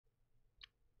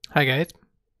Hi guys,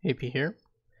 Appii here,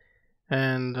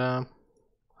 and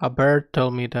a bird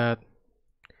told me that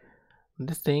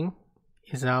this thing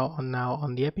is now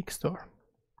on the Epic Store.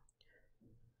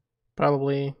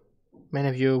 Probably many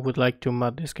of you would like to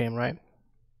mod this game, right?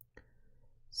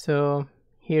 So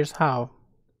here's how.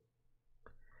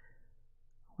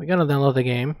 We're gonna download the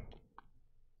game.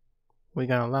 We're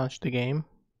gonna launch the game,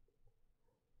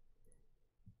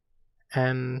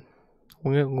 and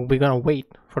we're gonna wait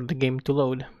for the game to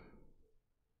load.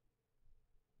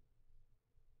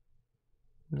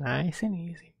 Nice and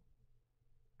easy.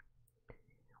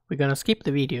 We're gonna skip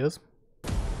the videos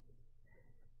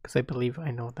because I believe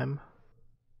I know them.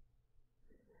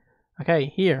 Okay,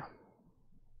 here.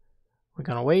 We're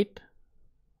gonna wait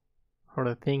for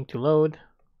the thing to load.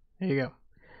 There you go.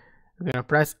 We're gonna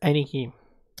press any key.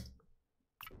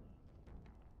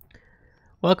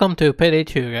 Welcome to Payday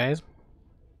 2, guys.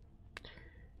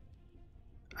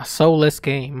 A soulless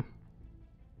game.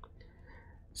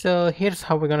 So here's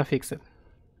how we're gonna fix it.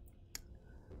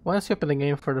 Once you open the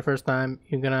game for the first time,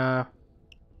 you're gonna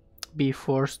be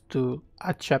forced to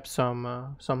accept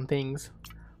some things.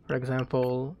 For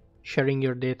example, sharing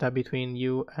your data between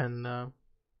you and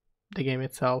the game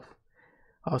itself.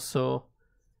 Also,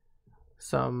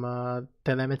 some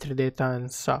telemetry data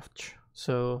and such.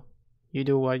 So you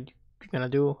do what you're gonna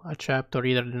do, accept or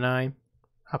either deny,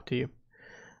 up to you.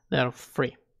 They're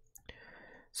free.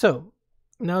 So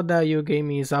now that your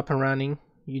game is up and running,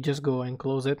 you just go and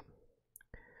close it.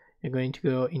 You're going to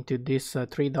go into these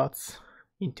three dots,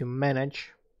 into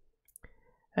manage,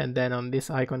 and then on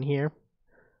this icon here,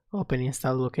 open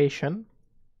install location,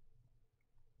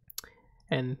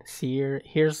 and see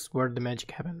here's where the magic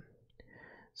happened.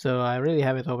 So I really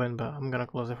have it open, but I'm gonna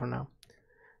close it for now.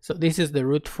 So this is the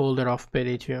root folder of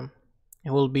Payday 2.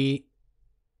 It will be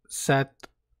set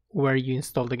where you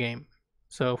install the game.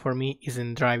 So for me is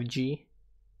in drive G,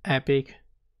 Epic,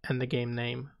 and the game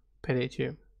name Payday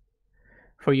 2.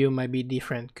 For you might be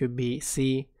different, could be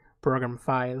C, program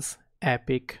files,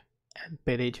 Epic, and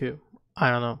Payday 2.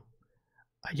 I don't know.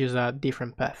 I use a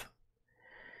different path.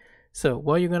 So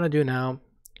what you're gonna do now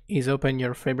is open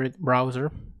your favorite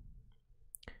browser,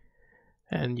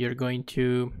 and you're going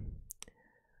to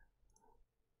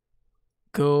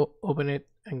go open it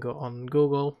and go on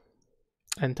Google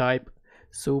and type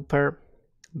super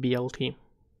BLT.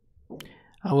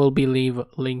 I will leave a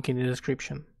link in the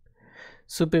description.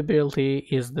 Super BLT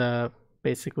is the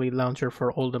basically launcher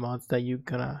for all the mods that you're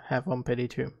gonna have on Payday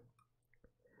 2.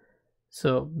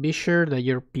 So be sure that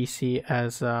your PC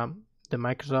has the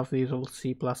Microsoft Visual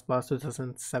C++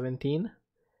 2017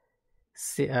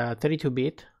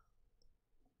 32-bit.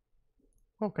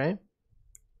 Okay.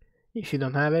 If you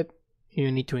don't have it,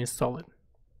 you need to install it.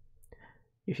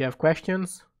 If you have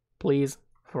questions, please,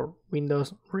 for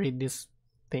Windows, read this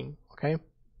thing, okay?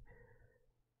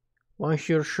 Once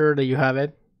you're sure that you have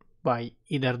it, by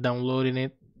either downloading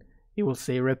it, it will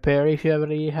say repair if you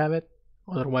already have it,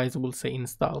 otherwise it will say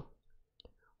install.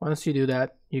 Once you do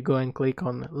that, you go and click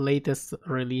on latest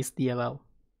release DLL.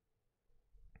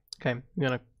 Okay, I'm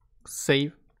gonna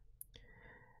save,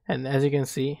 and as you can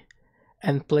see,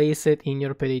 and place it in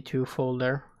your Payday 2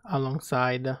 folder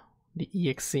alongside the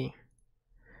exe.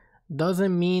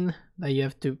 Doesn't mean that you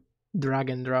have to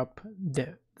drag and drop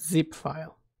the zip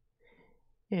file.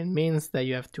 It means that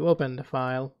you have to open the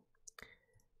file,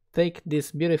 take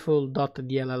this beautiful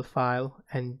 .dll file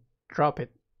and drop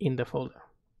it in the folder.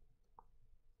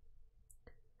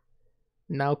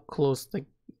 Now close the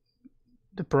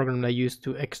program that you used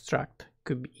to extract.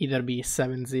 Could either be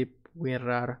 7-zip,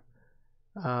 WinRAR,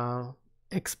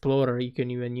 Explorer you can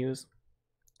even use.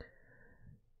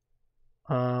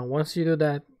 Once you do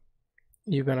that,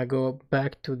 you're gonna go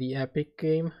back to the Epic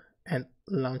game and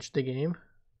launch the game.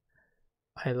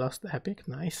 I lost Epic,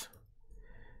 nice.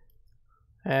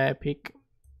 Epic.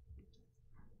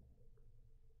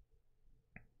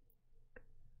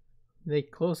 They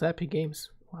close Epic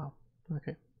games. Wow,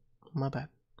 okay, my bad.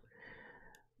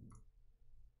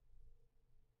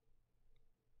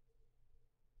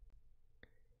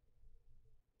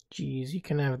 Jeez, you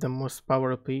can have the most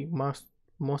powerful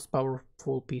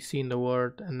PC in the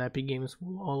world, and Epic Games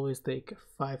will always take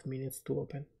 5 minutes to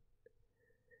open.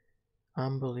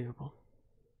 Unbelievable.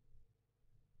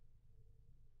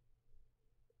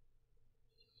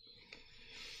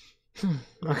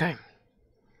 Okay,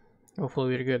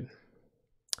 hopefully we're good.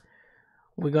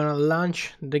 We're gonna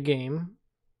launch the game.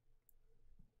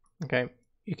 Okay,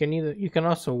 you can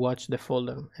also watch the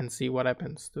folder and see what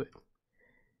happens to it.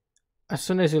 As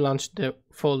soon as you launch the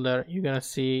folder, you're gonna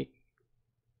see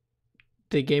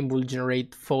the game will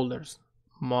generate folders,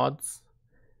 mods,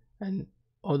 and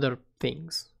other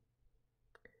things.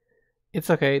 It's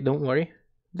okay, don't worry.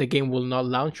 The game will not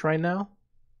launch right now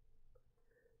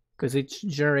because it's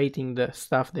generating the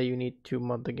stuff that you need to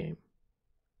mod the game.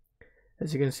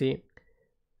 As you can see,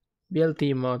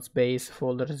 BLT mods base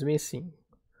folder is missing.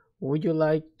 Would you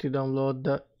like to download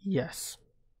the yes?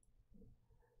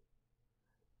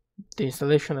 The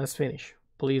installation has finished.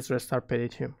 Please restart Payday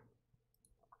 2.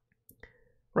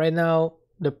 Right now,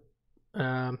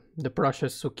 the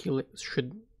process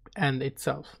should end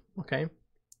itself. Okay.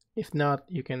 If not,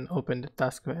 you can open the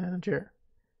task manager,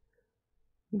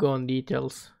 go on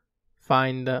details,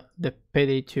 find the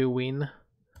Payday 2 win.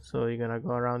 So you're gonna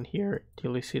go around here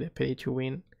till you see the Payday 2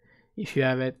 win. If you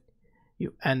have it,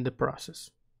 you end the process.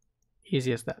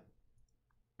 Easy as that.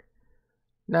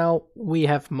 Now we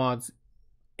have mods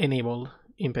enabled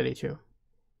in Payday 2.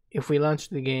 If we launch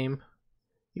the game,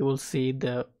 you will see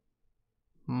the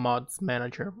mods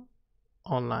manager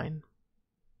online.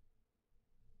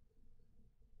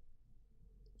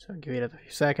 So give it a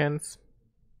few seconds.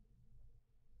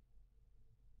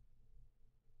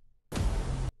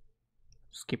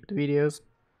 Skip the videos.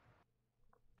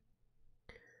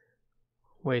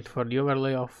 Wait for the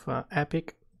overlay of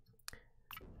Appii.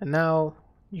 And now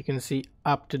you can see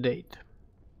up to date.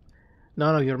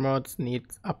 None of your mods need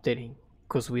updating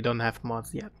because we don't have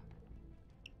mods yet.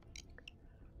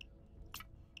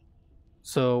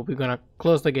 So we're gonna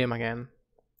close the game again.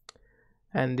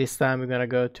 And this time we're gonna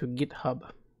go to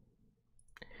GitHub.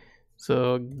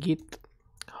 So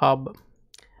GitHub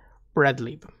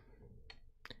Breadlib.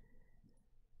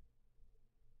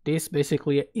 This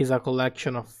basically is a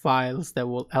collection of files that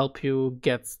will help you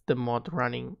get the mod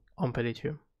running on Payday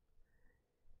 2.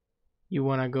 You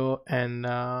wanna go and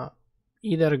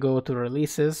either go to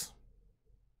releases,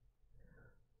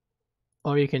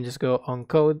 or you can just go on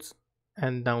codes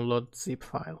and download zip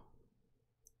file.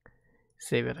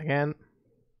 Save it again,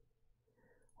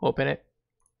 open it,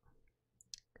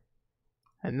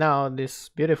 and now this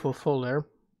beautiful folder,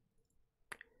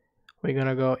 we're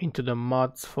gonna go into the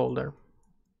mods folder.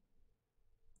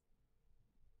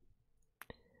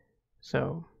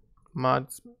 So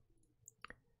mods,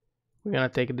 we're gonna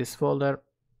take this folder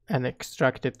and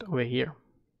extract it over here.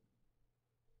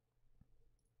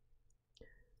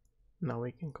 Now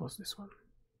we can close this one.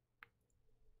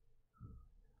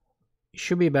 It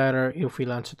should be better if we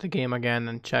launch the game again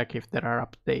and check if there are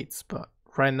updates, but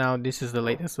right now this is the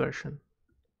latest version.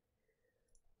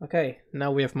 Okay,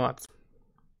 now we have mods.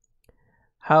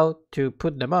 How to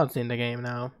put the mods in the game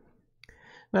now?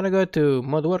 I'm gonna go to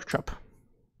Mod Workshop.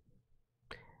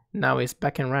 Now it's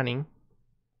back and running.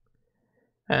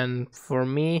 And for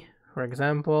me, for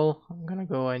example, I'm gonna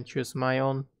go and choose my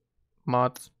own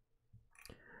mods.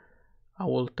 I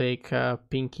will take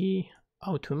Pinky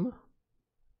Autumn,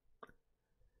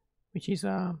 which is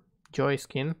a Joy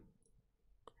skin.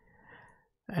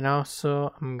 And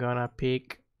also I'm gonna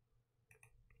pick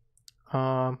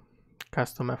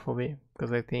custom FOV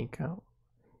because I think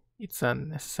it's a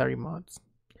necessary mod.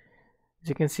 As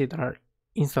you can see, there are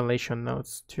installation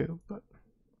notes too, but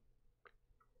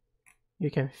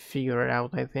you can figure it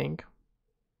out, I think.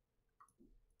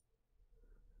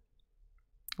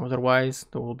 Otherwise,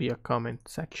 there will be a comment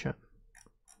section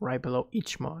right below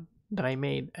each mod that I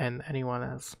made and anyone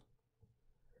else.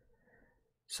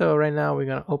 So right now we're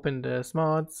gonna open these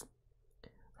mods.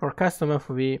 For custom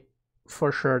FOV,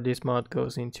 for sure this mod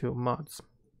goes into mods.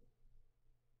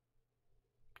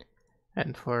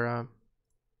 And for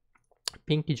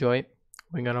Pinky Joy,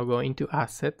 we're gonna go into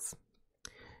assets,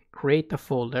 create a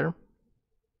folder,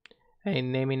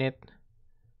 and naming it,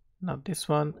 not this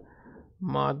one,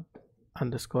 mod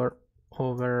underscore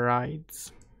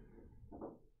overrides.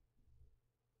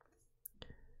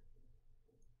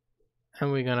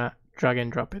 And we're gonna drag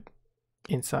and drop it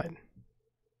inside.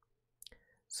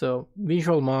 So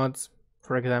visual mods,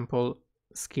 for example,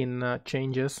 skin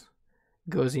changes,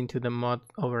 goes into the mod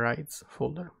overrides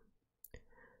folder.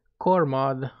 Core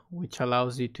mod, which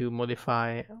allows you to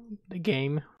modify the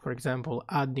game, for example,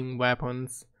 adding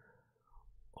weapons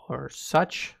or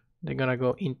such, they're gonna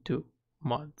go into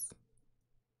mods.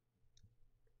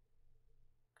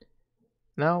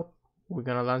 Now we're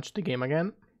gonna launch the game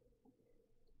again.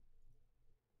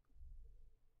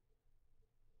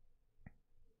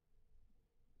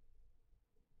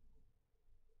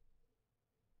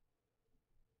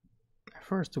 At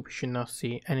first we should not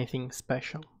see anything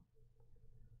special.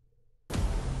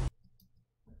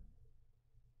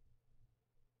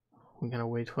 We're gonna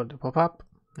wait for the pop-up.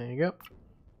 There you go.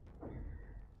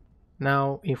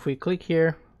 Now if we click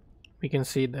here, we can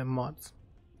see the mods.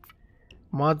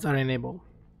 Mods are enabled.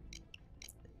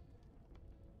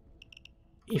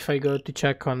 If I go to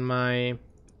check on my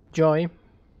Joy,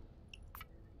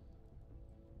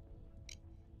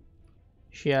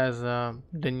 she has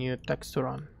the new texture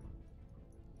on.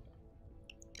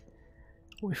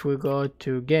 If we go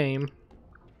to game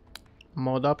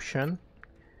mode option,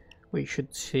 we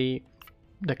should see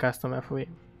the custom FOV.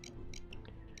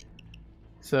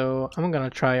 So I'm gonna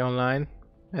try online.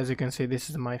 As you can see, this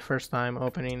is my first time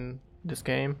opening this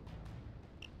game.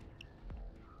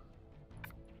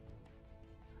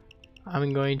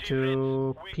 I'm going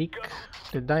to pick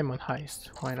the diamond heist.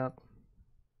 Why not?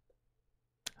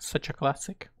 Such a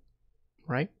classic,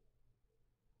 right?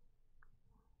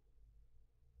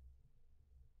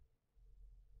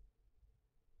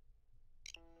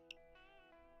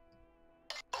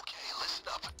 Okay, listen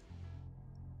up.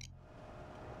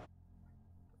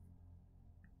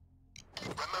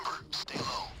 Remember, stay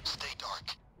low, stay dark,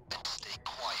 and stay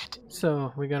quiet.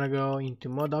 So we're gonna go into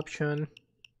mod option,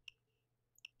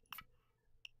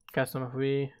 custom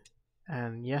FOV,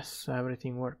 and yes,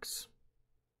 everything works.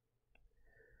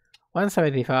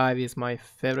 175 is my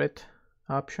favorite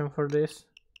option for this.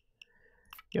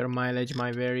 Your mileage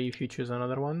might vary if you choose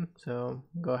another one, so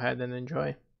go ahead and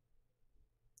enjoy.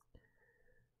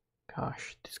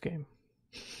 Gosh, this game.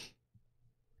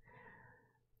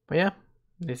 But yeah,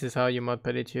 this is how you mod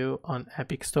Payday 2 on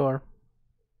Epic Store.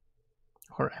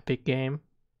 Or Epic Game,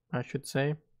 I should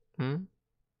say. Thank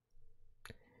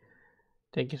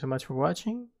you so much for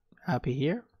watching. Appii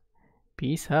here.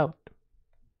 Peace out.